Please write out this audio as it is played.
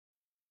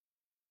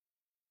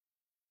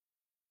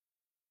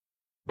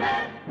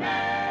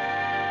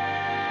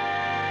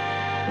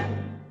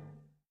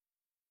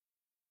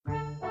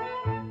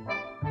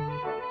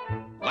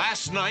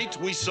Last night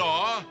we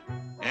saw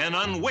an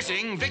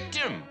unwitting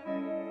victim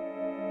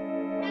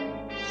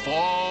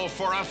fall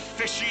for a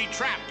fishy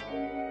trap,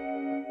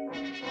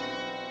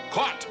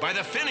 caught by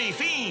the finny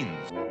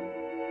fiends.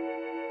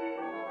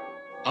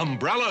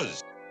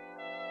 Umbrellas,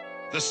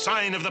 the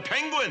sign of the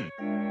penguin,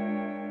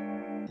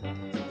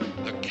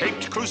 the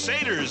caped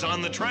crusaders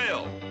on the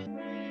trail,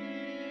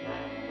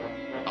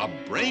 a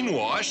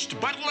brainwashed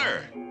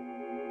butler.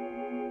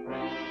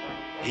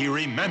 He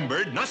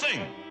remembered nothing.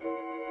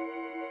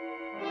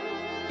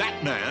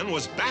 Batman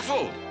was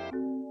baffled.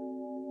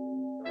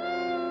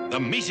 The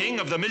meeting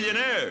of the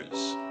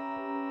millionaires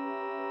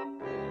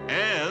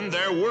and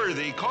their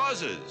worthy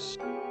causes.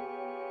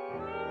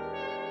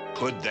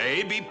 Could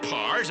they be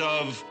part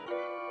of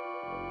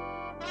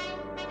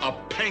a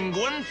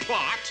penguin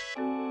plot?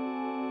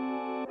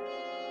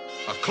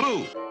 A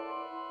clue.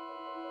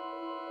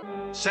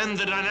 Send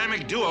the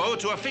dynamic duo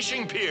to a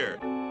fishing pier.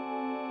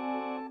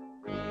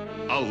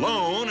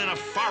 Alone in a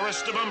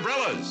forest of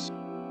umbrellas.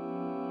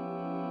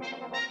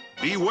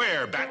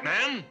 Beware,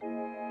 Batman.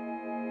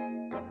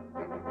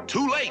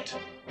 Too late.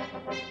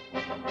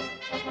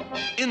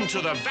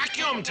 Into the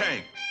vacuum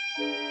tank.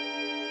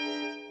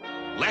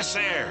 Less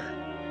air.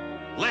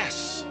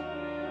 Less.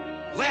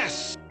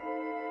 Less.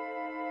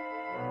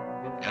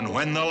 And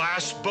when the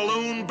last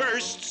balloon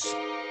bursts,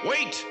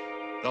 wait.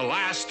 The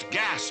last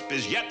gasp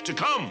is yet to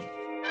come.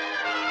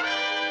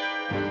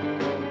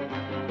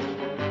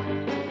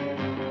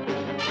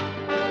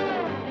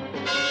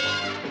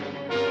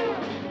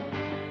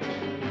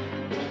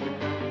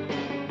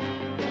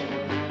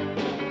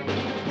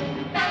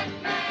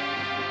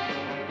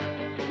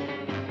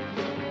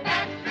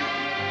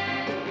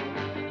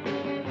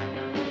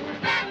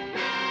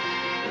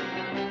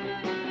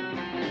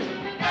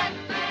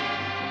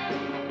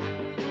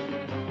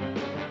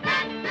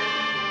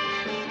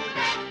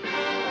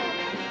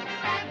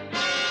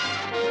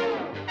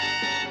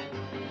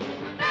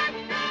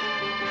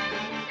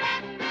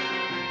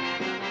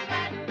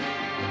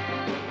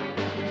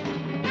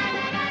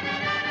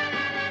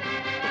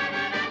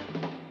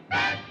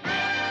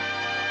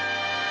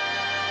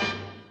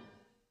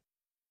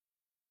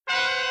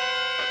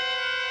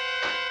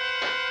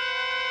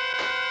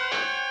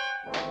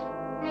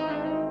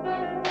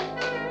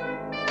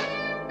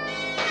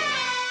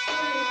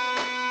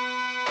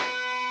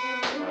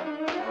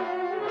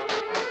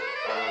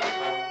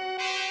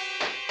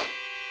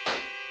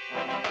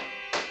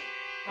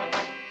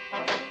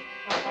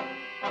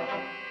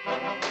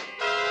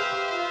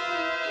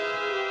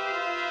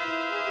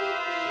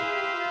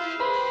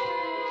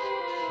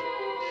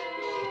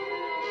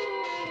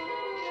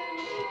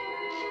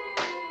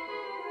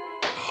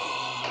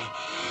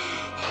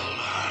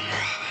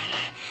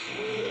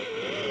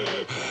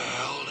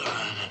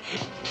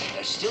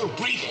 Still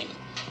breathing.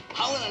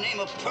 How in the name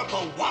of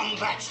purple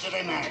wombats do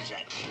they manage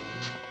that?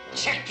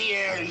 Check the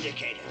air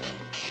indicator.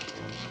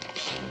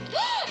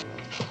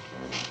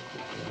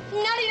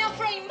 Not enough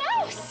for a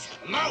mouse.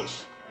 A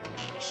mouse?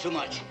 It's too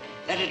much.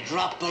 Let it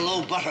drop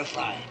below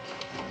butterfly.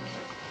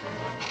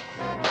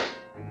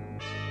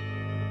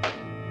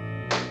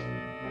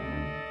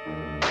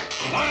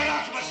 Fly it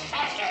out much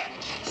faster.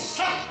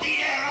 Suck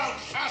the air out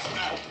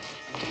faster.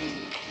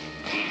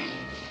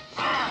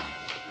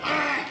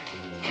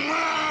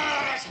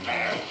 That's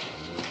better.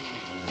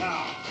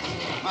 Now,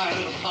 my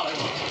little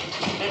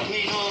pollywog, let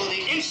me know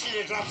the instant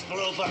it drops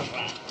below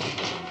butterfly.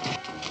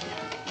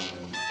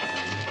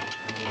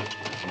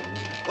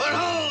 Well,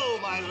 ho,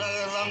 my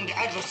leather-lunged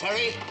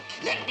adversary.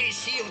 Let me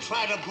see you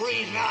try to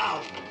breathe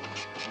now.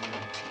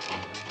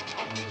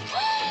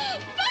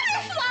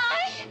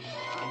 Butterfly!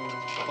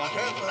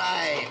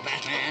 Butterfly,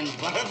 Batman,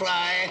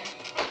 butterfly.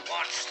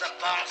 Watch the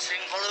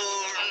bouncing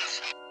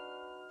balloons.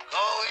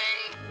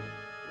 Going.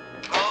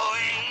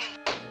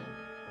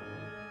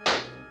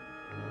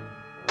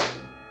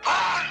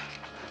 On!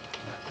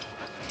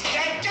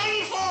 They're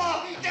done for!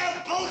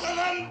 They're both of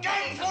them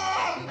done for!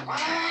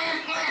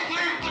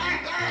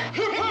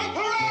 Hip, hip,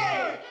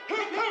 hooray!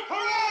 Hip, hip,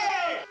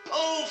 hooray!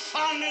 Oh,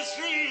 fondest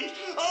dreams!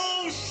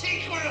 Oh,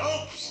 secret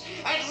hopes!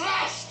 At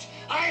last,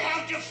 I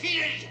have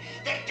defeated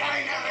the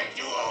dynamic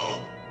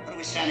duo! What are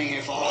we standing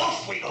here for?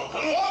 Off we go!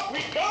 Off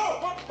we go!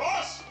 But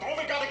boss, don't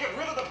we gotta get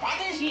rid of the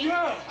bodies?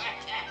 Yeah.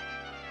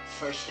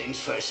 First things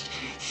first.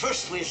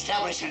 First we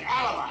establish an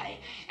alibi,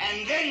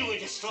 and then we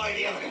destroy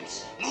the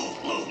evidence. Move,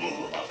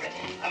 Alfred.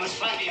 I must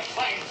find me a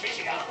fine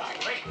fishing alibi,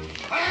 right?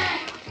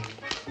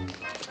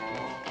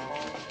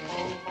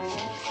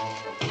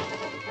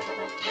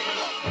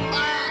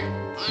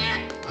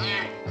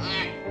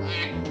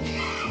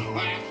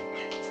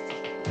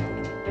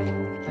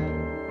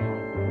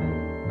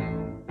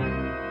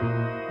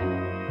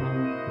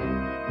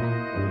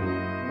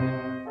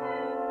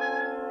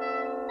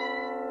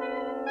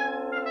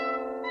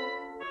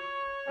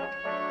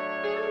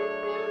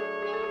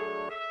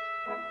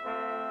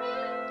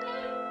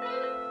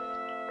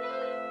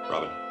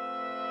 Robin.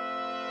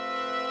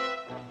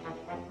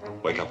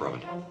 Wake up,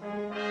 Robin.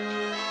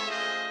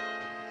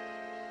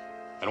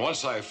 And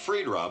once I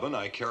freed Robin,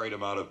 I carried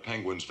him out of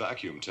Penguin's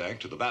vacuum tank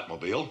to the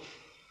Batmobile,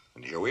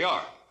 and here we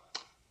are.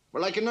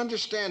 Well, I can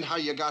understand how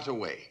you got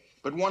away,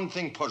 but one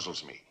thing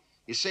puzzles me.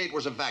 You say it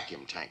was a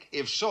vacuum tank.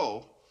 If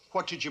so,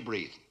 what did you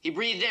breathe? He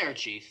breathed air,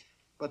 Chief.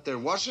 But there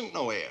wasn't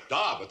no air.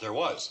 But there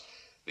was.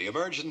 The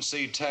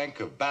emergency tank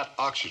of bat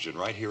oxygen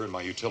right here in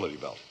my utility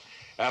belt.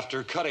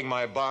 After cutting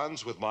my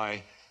bonds with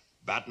my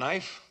bat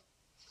knife,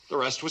 the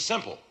rest was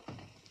simple.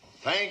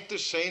 Thank the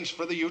saints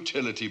for the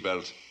utility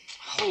belt.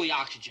 Holy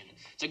oxygen.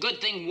 It's a good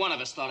thing one of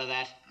us thought of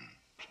that.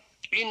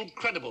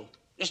 Incredible,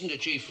 isn't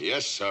it, Chief?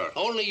 Yes, sir.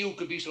 Only you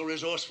could be so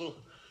resourceful.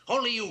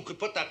 Only you could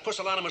put that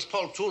pusillanimous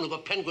poltroon of a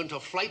penguin to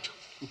flight.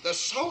 The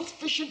South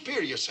Fishing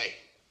Pier, you say?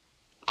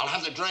 I'll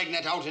have the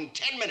dragnet out in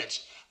 10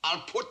 minutes.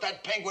 I'll put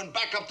that penguin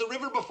back up the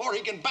river before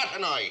he can bat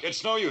an eye.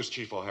 It's no use,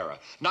 Chief O'Hara.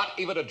 Not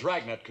even a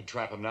dragnet could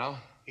trap him now.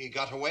 He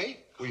got away?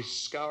 We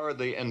scoured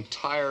the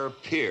entire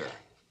pier.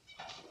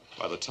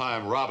 By the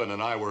time Robin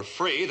and I were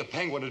free, the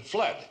penguin had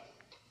fled.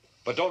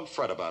 But don't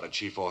fret about it,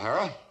 Chief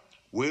O'Hara.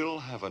 We'll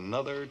have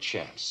another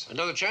chance.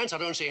 Another chance? I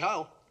don't see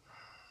how.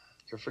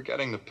 You're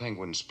forgetting the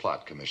penguin's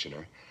plot,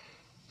 Commissioner.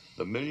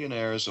 The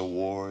Millionaire's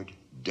Award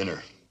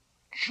dinner.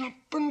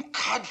 Jumping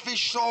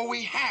codfish, so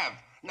we have.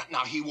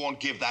 Now, he won't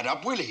give that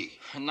up, will he?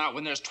 Not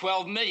when there's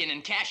 12 million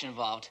in cash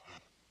involved.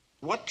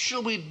 What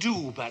shall we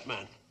do,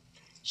 Batman?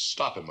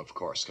 Stop him, of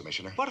course,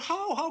 Commissioner. But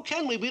how? How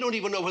can we? We don't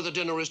even know where the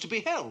dinner is to be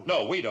held.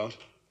 No, we don't.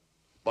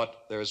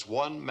 But there's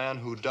one man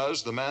who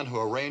does, the man who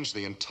arranged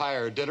the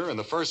entire dinner in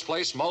the first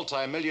place,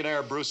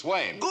 multi-millionaire Bruce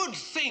Wayne. Good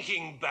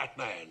thinking,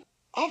 Batman.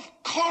 Of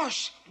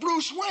course,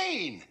 Bruce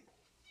Wayne.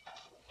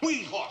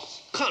 We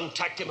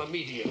contact him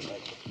immediately.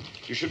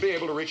 You should be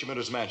able to reach him at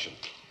his mansion.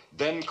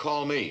 Then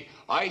call me.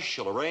 I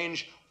shall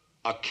arrange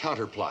a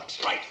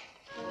counterplot. Right.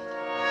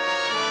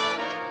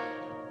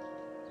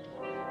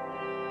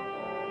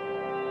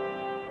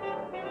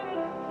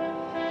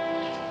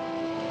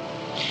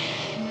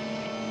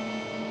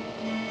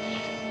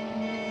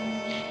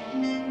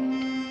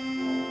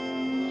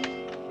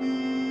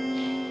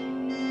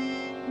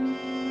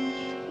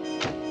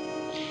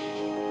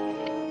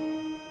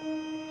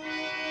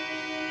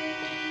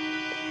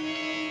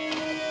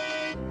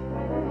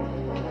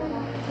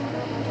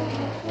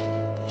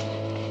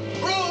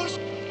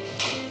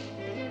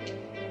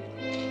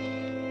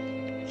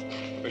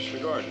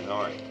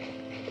 How are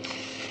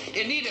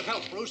you? In need of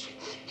help, Bruce.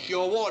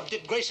 Your ward,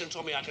 Dick Grayson,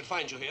 told me I could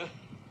find you here.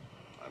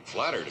 I'm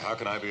flattered. How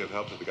can I be of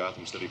help to the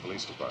Gotham City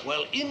Police Department?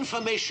 Well,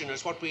 information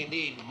is what we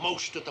need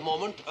most at the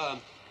moment.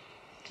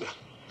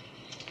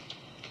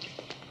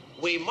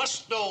 We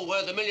must know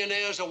where the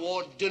Millionaire's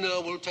Award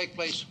dinner will take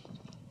place.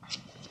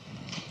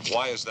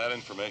 Why is that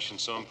information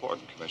so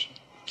important, Commissioner?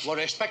 We're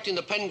expecting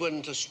the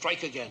Penguin to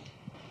strike again.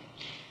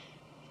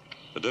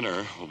 The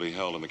dinner will be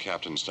held in the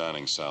captain's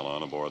dining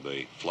salon aboard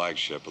the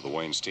flagship of the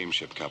Wayne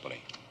Steamship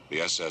Company,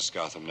 the SS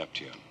Gotham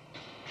Neptune.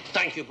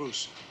 Thank you,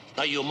 Bruce.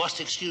 Now, you must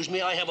excuse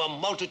me. I have a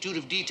multitude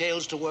of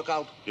details to work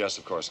out. Yes,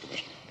 of course,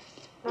 Commissioner.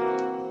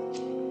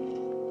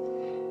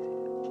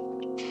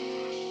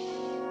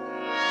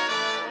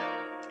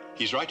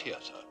 He's right here,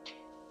 sir.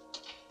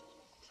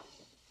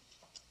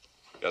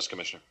 Yes,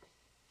 Commissioner.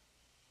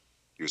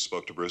 You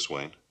spoke to Bruce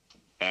Wayne.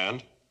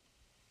 And?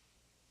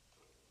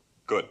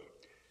 Good.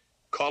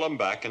 Call him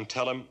back and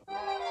tell him...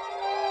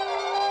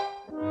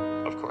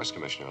 Of course,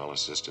 Commissioner, I'll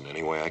assist in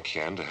any way I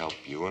can to help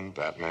you and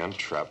Batman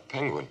trap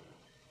Penguin.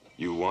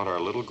 You want our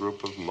little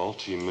group of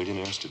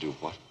multi-millionaires to do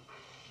what?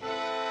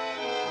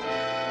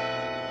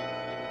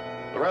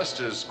 The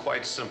rest is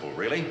quite simple,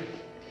 really.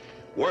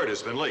 Word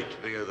has been leaked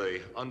via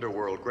the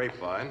underworld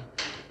grapevine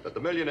that the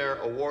Millionaire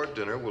Award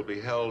dinner will be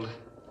held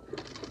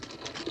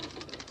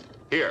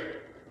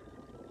here.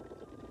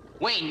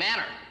 Wayne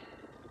Manor.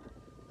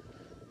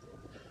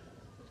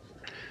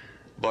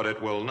 But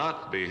it will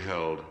not be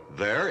held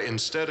there.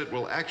 Instead, it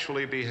will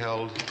actually be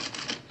held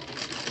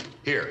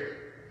here,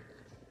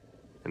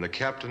 in the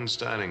captain's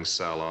dining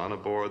salon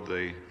aboard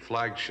the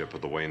flagship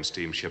of the Wayne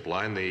Steamship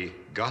Line, the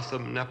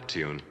Gotham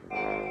Neptune.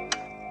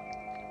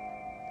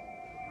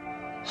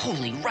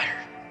 Holy rudder.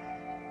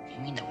 You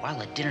mean that while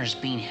the dinner's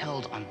being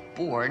held on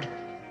board,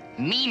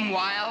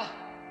 meanwhile,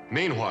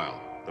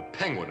 the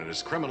Penguin and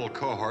his criminal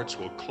cohorts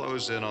will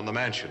close in on the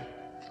mansion.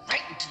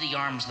 right into the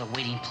arms of the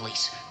waiting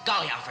police.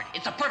 Golly, Alfred,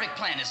 it's a perfect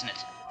plan, isn't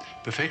it?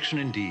 Perfection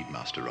indeed,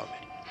 Master Robin.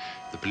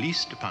 The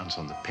police depends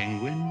on the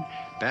Penguin,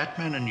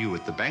 Batman and you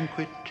at the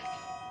banquet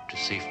to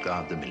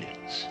safeguard the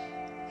millions.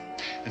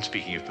 And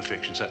speaking of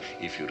perfection, sir,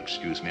 if you'll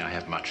excuse me, I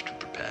have much to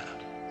prepare.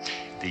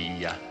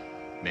 The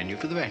menu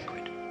for the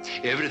banquet.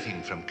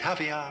 Everything from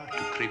caviar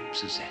to crepe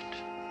Suzette.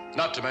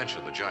 Not to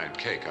mention the giant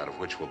cake out of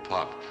which will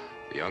pop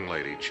the young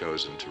lady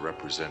chosen to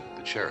represent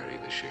the charity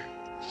this year.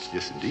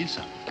 Yes, indeed,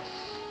 sir.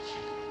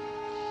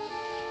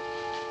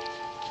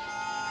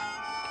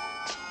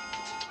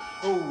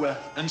 Oh,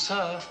 and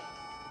sir,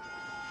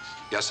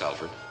 Yes,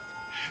 Alfred.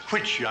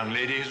 which young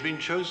lady has been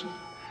chosen?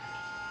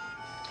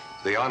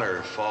 The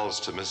honor falls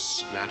to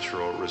Miss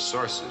Natural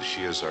Resources.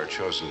 She is our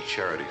chosen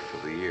charity for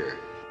the year.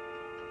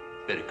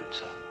 Very good,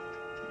 sir.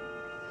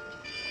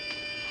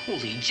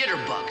 Holy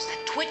jitterbugs,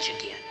 that twitch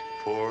again.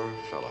 Poor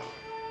fellow.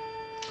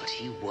 But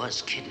he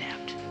was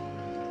kidnapped.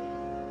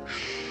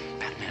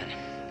 Batman,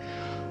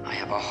 I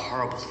have a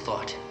horrible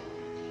thought.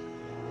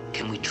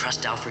 Can we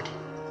trust Alfred?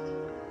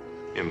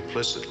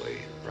 Implicitly,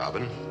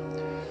 Robin.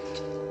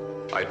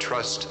 I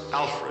trust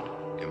Alfred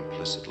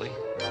implicitly.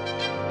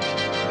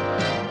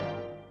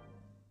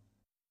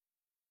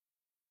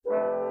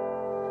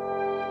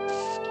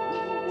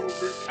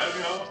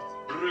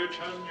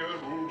 Britannia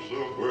rules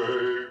the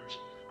waves.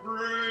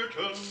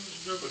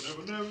 Britons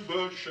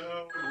never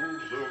shall rule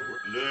the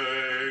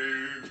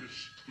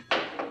waves.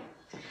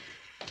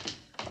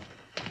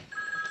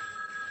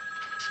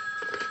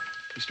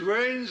 Mr.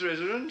 Wayne's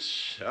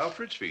residence,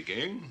 Alfred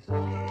speaking.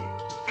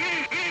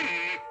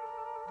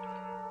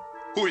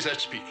 Who is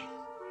that speaking?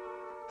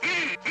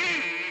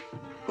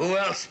 Who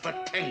else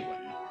but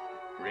Penguin?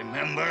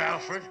 Remember,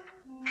 Alfred?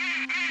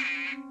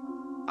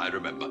 I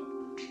remember.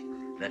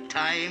 The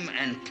time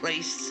and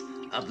place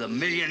of the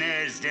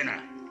millionaire's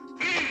dinner.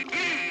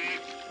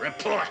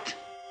 Report.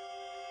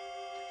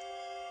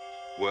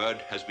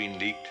 Word has been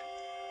leaked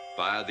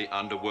via the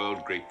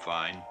underworld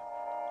grapevine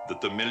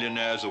that the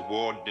millionaire's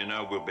award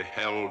dinner will be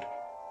held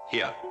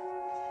here.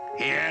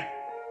 Here?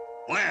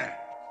 Where?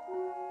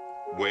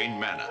 Wayne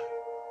Manor.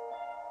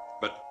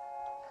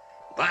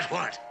 But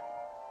what?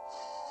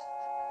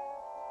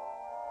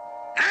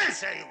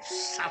 Answer, you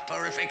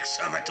soporific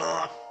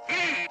servitor.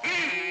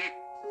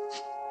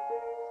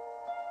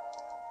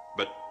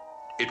 But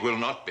it will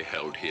not be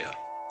held here.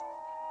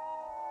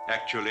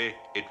 Actually,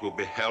 it will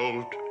be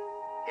held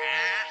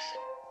Yes?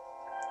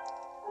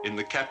 in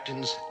the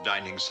captain's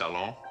dining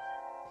salon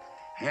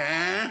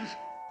Yes?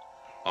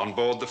 on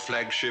board the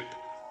flagship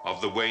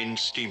of the Wayne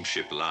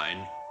steamship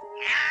line,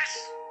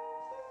 Yes?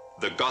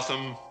 the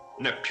Gotham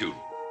Neptune.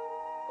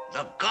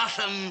 The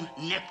Gotham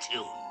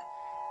Neptune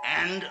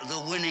and the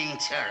winning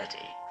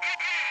charity.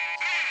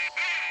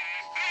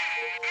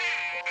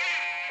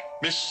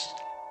 Miss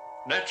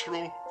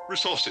Natural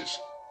Resources.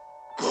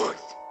 Good.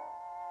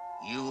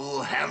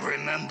 You have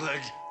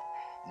remembered.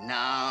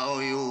 Now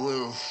you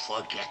will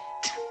forget.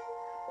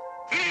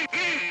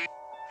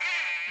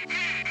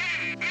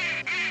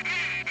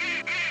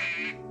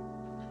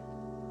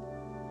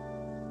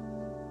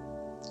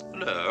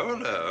 Hello,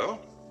 hello.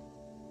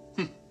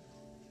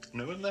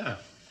 No one there.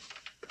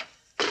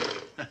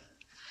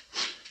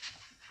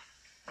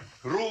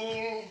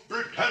 Rule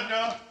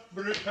Britannia,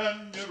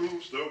 Britannia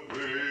rules the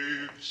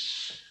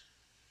waves.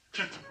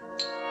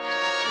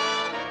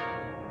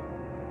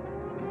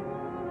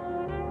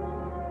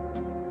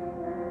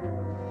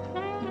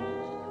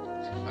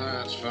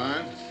 That's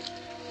fine.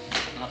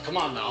 Now, come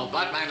on now.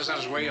 Batman is on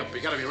his way up.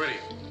 You gotta be ready.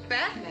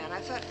 Batman? I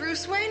thought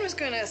Bruce Wayne was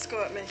going to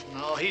escort me.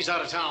 No, he's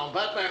out of town.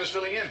 Batman is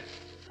filling in.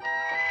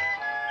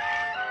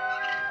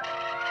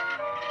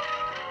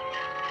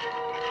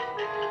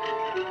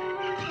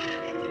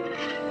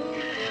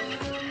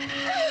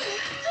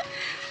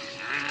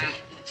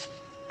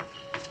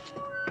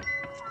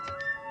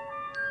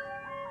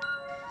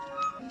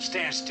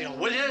 Stand still,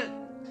 will you?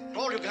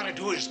 All you gotta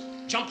do is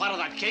jump out of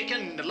that cake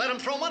and let him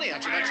throw money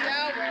at you. That's it.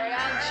 Don't worry,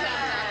 I'll jump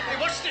out. Hey,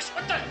 what's this?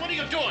 What are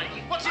you doing?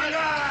 What's he?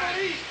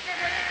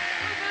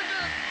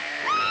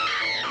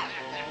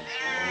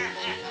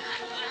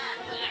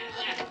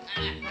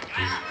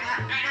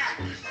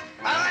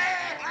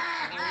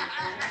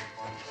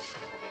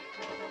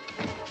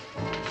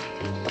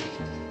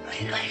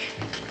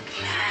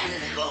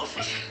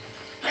 Goldfish.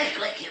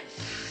 Like you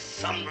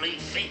fumbling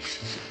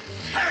face.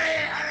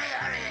 Hurry, hurry,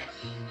 hurry.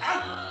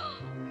 Out.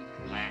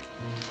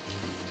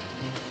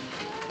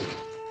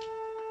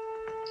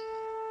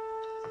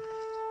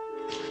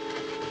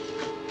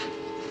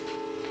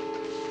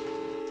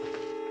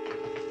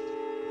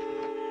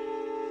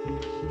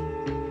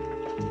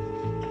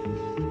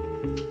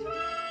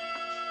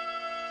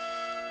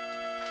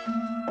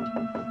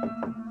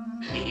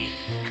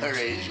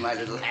 Courage, my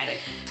little haddock.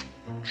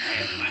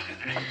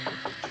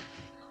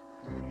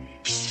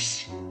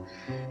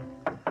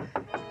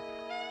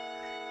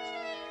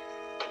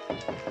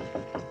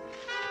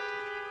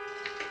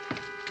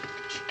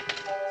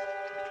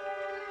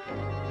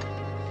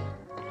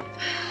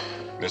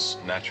 Miss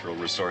Natural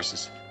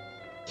Resources.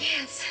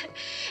 Yes,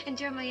 and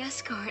you're my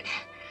escort.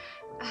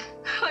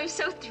 I'm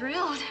so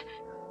thrilled.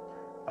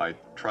 I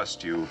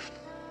trust you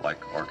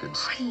like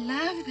orchids. I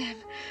love them.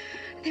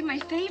 They're my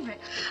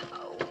favorite.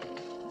 Oh,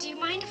 do you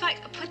mind if I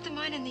put them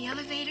on in the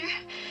elevator?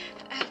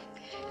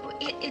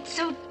 It's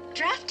so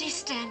drafty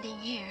standing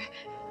here.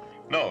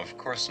 No, of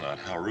course not.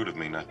 How rude of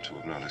me not to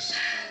have noticed.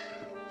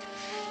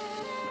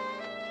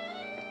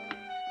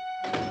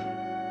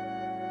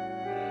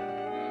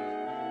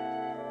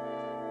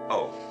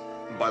 Oh,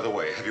 by the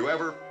way, have you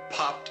ever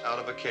popped out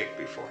of a cake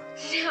before?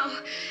 No,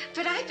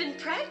 but I've been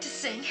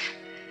practicing.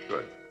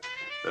 Good.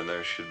 Then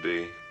there should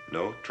be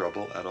no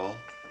trouble at all?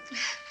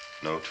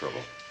 No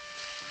trouble.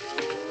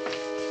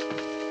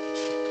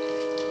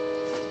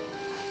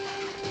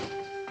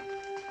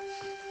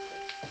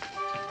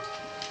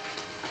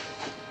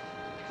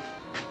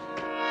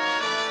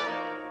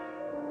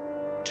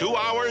 2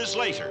 hours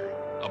later,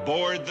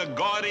 aboard the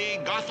gaudy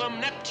Gotham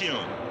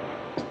Neptune.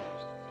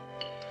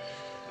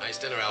 Nice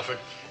dinner, Alfred.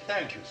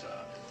 Thank you, sir.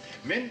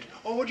 Mint,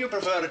 or would you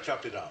prefer a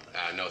chocolate almond?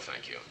 No,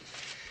 thank you.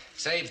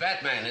 Say,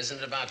 Batman, isn't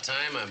it about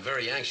time? I'm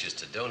very anxious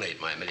to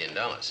donate my $1 million.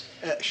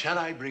 Shall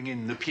I bring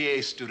in the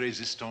pièce de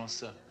résistance,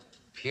 sir?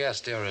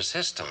 Pièce de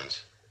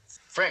résistance?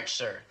 French,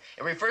 sir.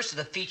 It refers to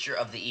the feature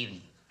of the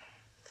evening.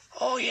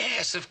 Oh,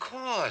 yes, of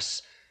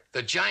course.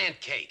 The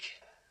giant cake.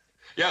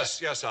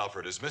 Yes,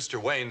 Alfred. As Mr.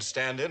 Wayne's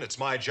stand-in, it's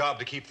my job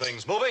to keep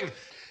things moving.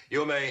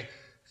 You may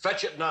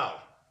fetch it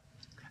now.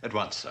 At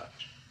once, sir.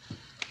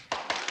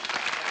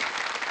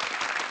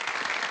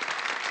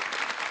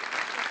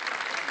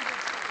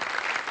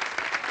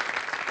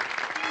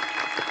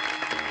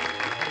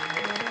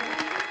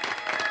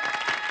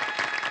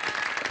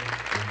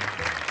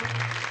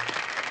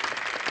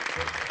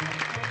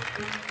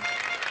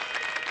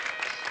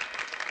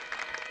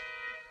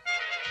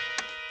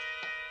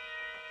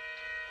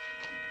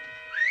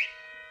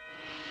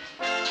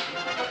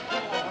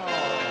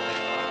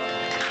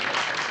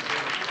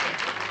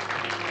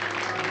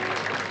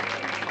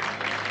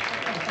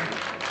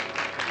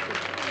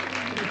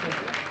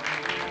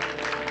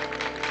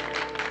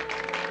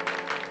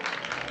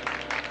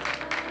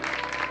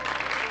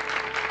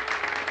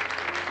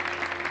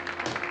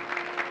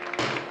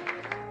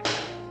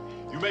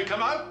 You may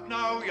come out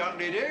now, young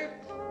lady.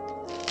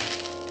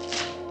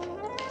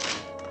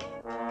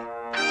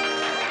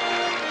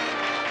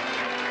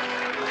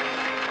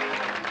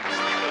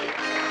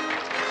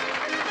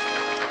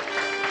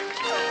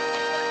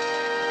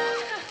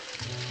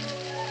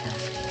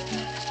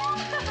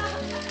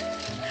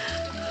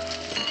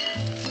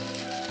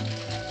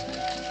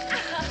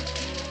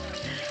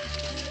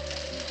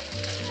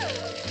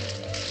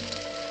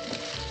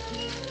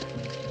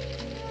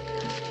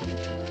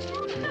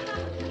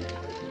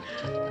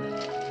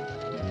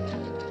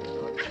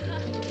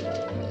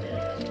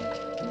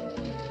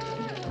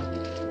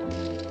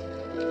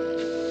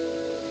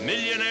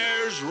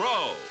 Millionaires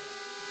row.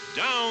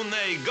 Down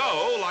they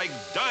go like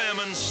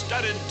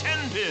diamond-studded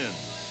 10-pins.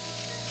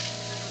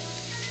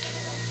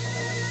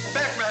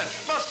 Batman,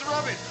 Master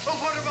Robin, oh,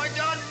 what have I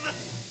done?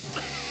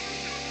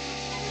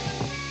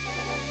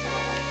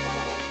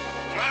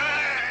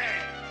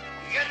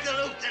 Get the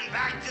loot and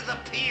back to the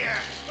pier.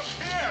 The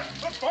pier!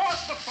 The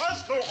boss, the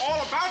fuzz know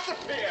all about the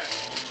pier.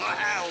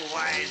 Well,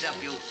 wise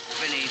up, you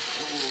finny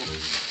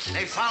fool.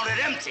 They found it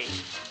empty.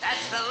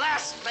 That's the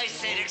last place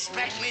they'd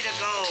expect me to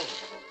go.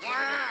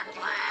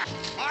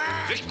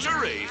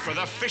 Victory for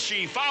the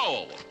fishy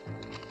fowl.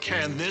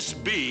 Can this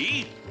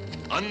be?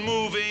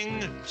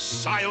 Unmoving,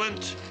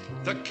 silent,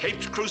 the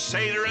Caped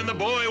Crusader and the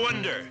Boy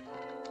Wonder.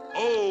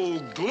 Oh,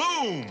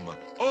 gloom!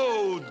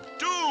 Oh,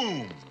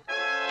 doom!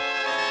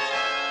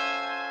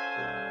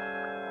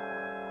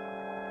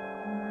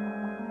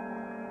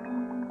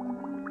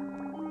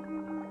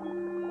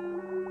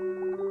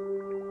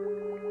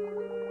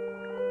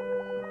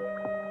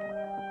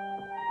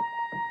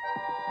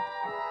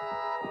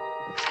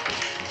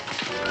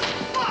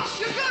 Boss,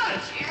 you got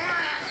it!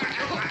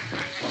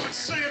 Let's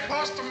see it,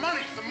 boss, the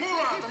money, the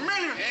moolah, the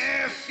millions.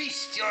 Yeah,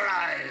 feast your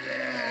eye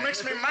there.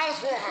 Makes me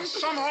mouth water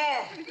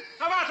somehow.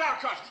 How about that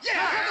cut?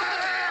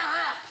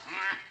 Yeah!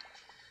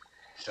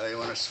 So you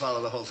want to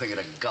swallow the whole thing at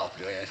a gulp,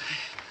 do you?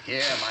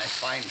 Here, my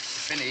fine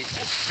finny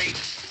treat.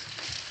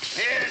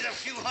 Here's a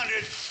few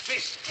hundred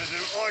fish as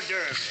an hors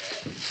d'oeuvre.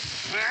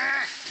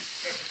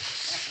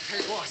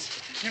 Hey, boss,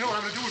 you know what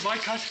I'm going to do with my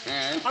cut?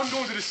 Huh? I'm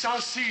going to the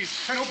South Seas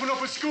and open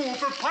up a school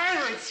for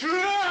pirates. Well,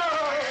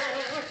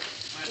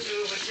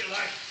 do what you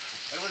like.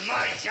 But with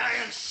my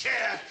giant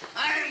share,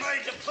 I'm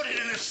going to put it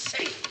in a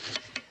safe.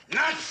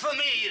 Not for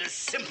me, the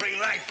simpering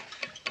life,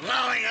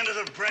 lolling under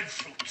the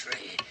breadfruit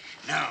tree.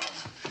 No,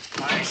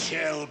 my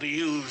share will be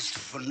used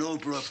for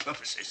nobler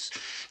purposes,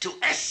 to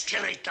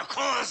escalate the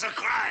cause of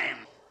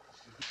crime.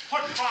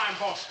 What crime,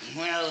 boss?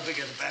 Well, the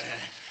bigger the better.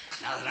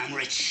 Now that I'm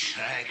rich,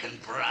 I can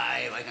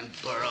bribe, I can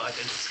borrow, I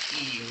can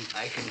scheme,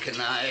 I can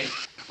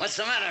connive. What's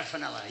the matter,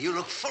 Fenella? You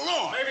look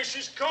forlorn. Maybe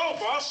she's cold,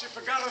 boss. You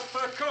forgot her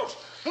fur coat.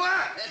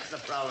 What? That's the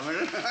problem,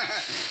 isn't it?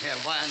 Here,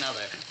 buy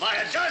another. Buy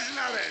a dozen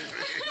others.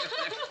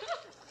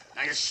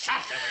 Now, you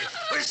stop that.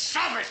 Well,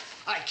 stop it.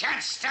 I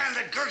can't stand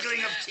the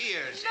gurgling of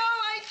tears. No,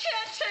 I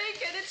can't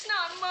take it. It's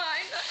not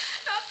mine.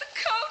 Not the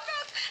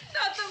coat,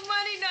 not the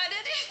money, not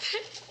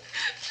anything.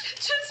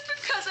 Just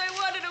because I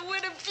wanted to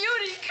win a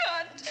beauty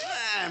contest.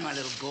 Ah, my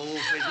little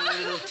goldfish, my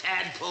little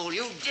tadpole,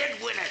 you did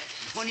win it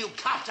when you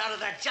popped out of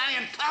that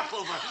giant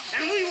popover,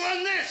 and we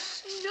won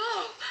this.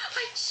 No,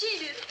 I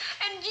cheated,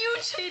 and you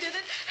cheated,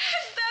 and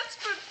that's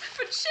for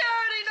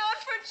charity, not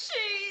for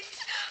cheese.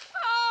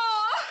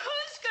 Oh,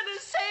 who's gonna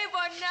save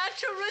our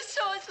natural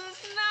resources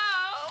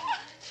now?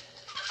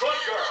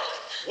 Good girl.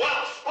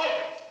 Well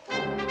spoken.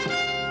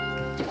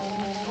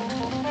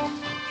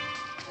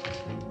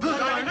 The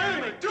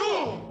dynamic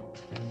duel!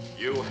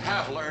 You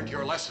have learned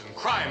your lesson.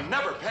 Crime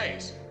never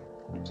pays.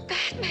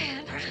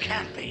 Batman. It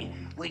can't be.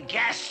 We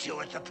gassed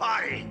you at the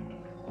party.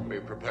 We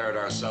prepared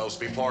ourselves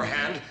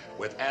beforehand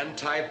with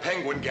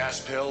anti-penguin gas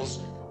pills.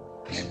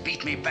 You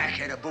beat me back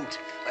here to boot,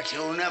 but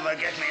you'll never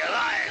get me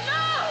alive.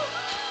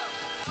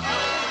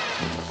 No!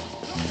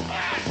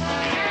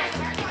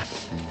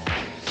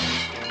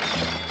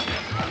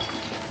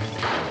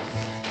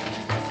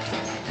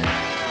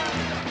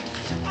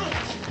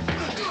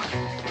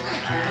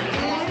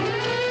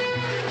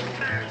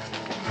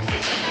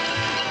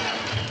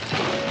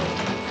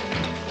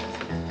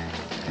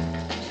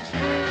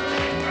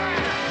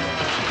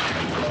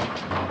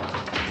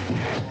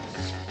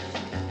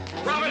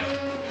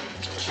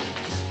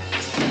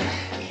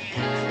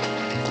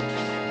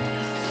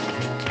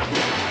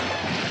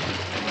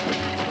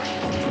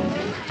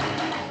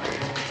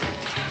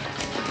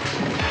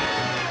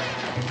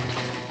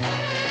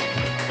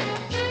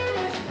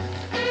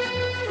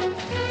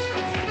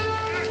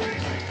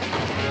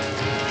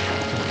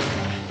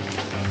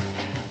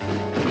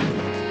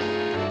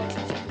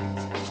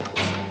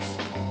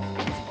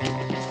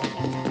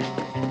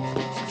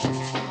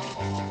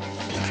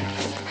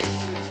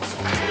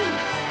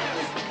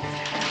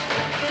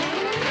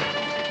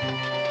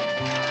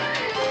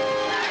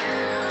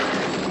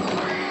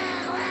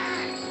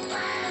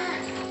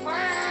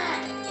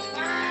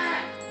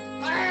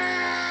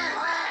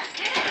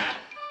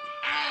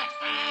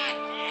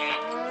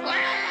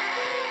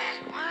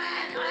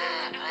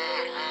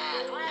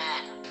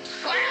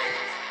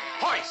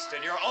 Hoist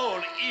in your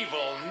own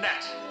evil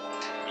net.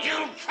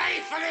 You'll pay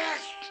for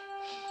this!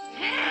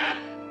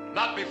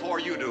 Not before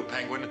you do,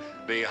 Penguin.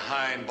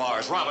 Behind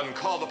bars. Robin,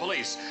 call the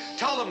police.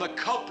 Tell them the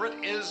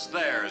culprit is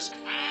theirs.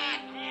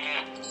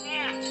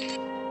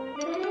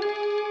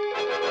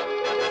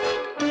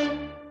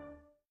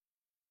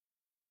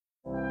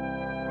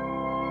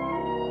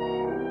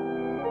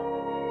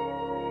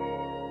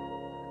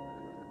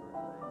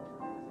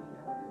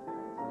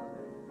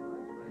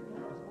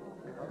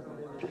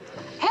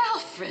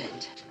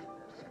 Alfred!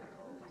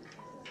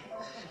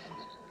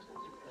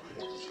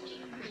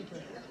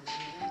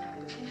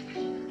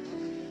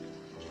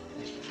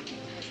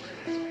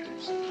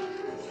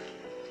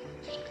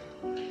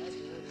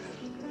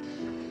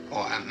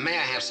 Oh, may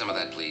I have some of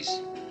that,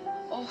 please?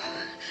 Oh,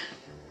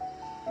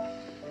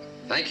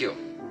 Thank you.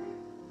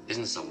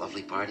 Isn't this a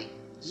lovely party?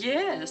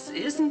 yes,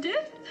 isn't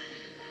it?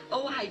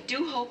 Oh, I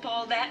do hope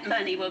all that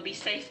money will be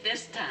safe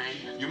this time.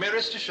 You may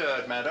rest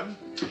assured, madam,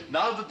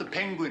 now that the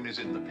Penguin is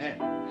in the pen,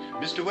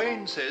 Mr.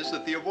 Wayne says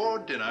that the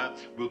award dinner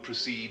will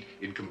proceed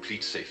in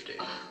complete safety.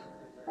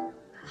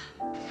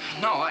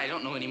 No, I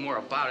don't know any more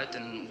about it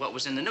than what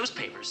was in the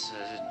newspapers.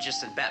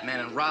 Just that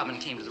Batman and Robin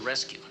came to the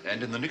rescue.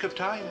 And in the nick of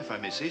time, if I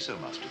may say so,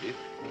 Master Dear.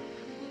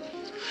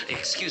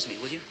 Excuse me,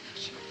 will you?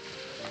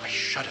 I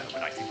shudder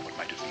when I think what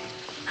might have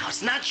been. Now,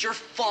 it's not your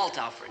fault,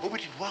 Alfred. Oh, but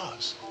it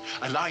was.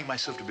 Allowing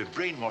myself to be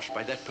brainwashed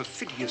by that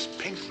perfidious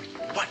Penguin.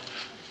 What?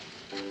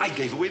 I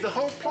gave away the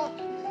whole plot.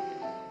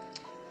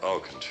 Au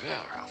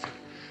contraire, Alfred.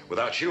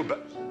 Without you,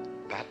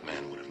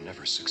 Batman would have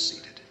never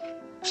succeeded.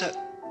 Sir,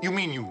 you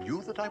mean you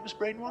knew that I was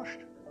brainwashed?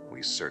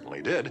 We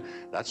certainly did.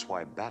 That's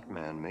why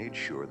Batman made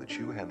sure that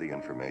you had the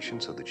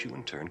information so that you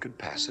in turn could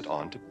pass it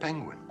on to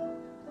Penguin.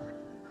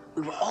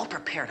 We were all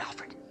prepared,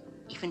 Alfred.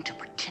 Even to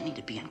pretending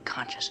to be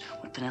unconscious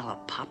when Vanilla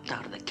popped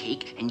out of the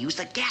cake and used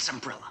the gas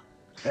umbrella.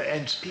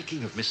 And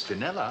speaking of Miss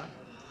Vanilla...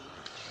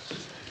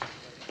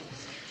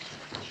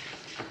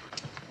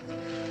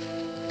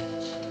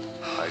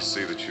 I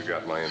see that you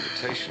got my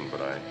invitation,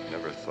 but I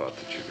never thought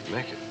that you could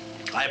make it.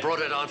 I brought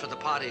it on for the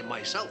party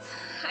myself.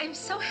 I'm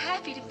so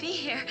happy to be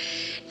here.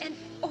 And,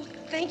 oh,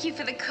 thank you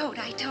for the coat.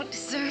 I don't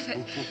deserve it.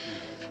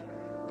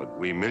 But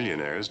we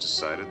millionaires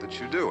decided that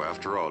you do.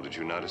 After all, did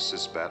you not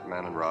assist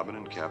Batman and Robin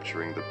in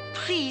capturing the...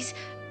 Please,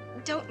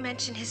 don't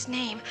mention his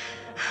name.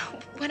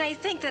 When I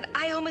think that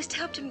I almost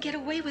helped him get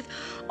away with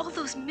all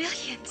those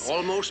millions.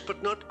 Almost,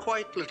 but not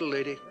quite, little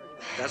lady.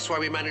 That's why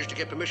we managed to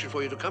get permission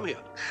for you to come here.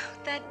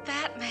 That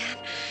Batman,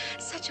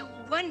 such a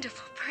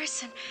wonderful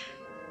person.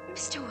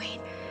 Mr.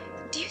 Wayne,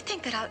 do you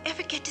think that I'll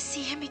ever get to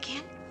see him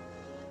again?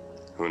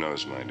 Who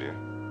knows, my dear?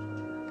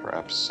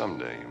 Perhaps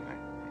someday you may.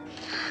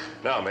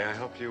 Now, may I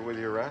help you with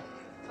your wrap?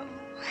 Oh.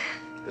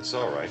 It's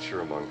all right.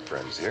 You're among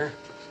friends here.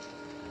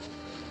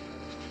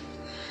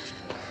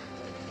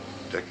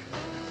 Dick?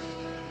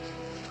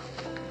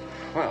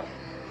 Well,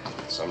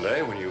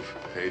 someday when you've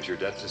paid your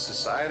debt to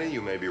society,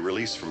 you may be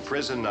released from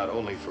prison not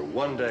only for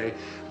one day,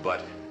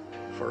 but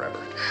forever.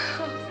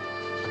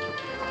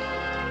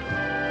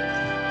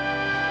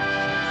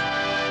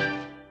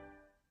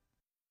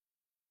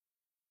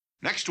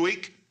 Next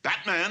week,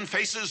 Batman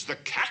faces the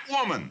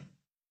Catwoman.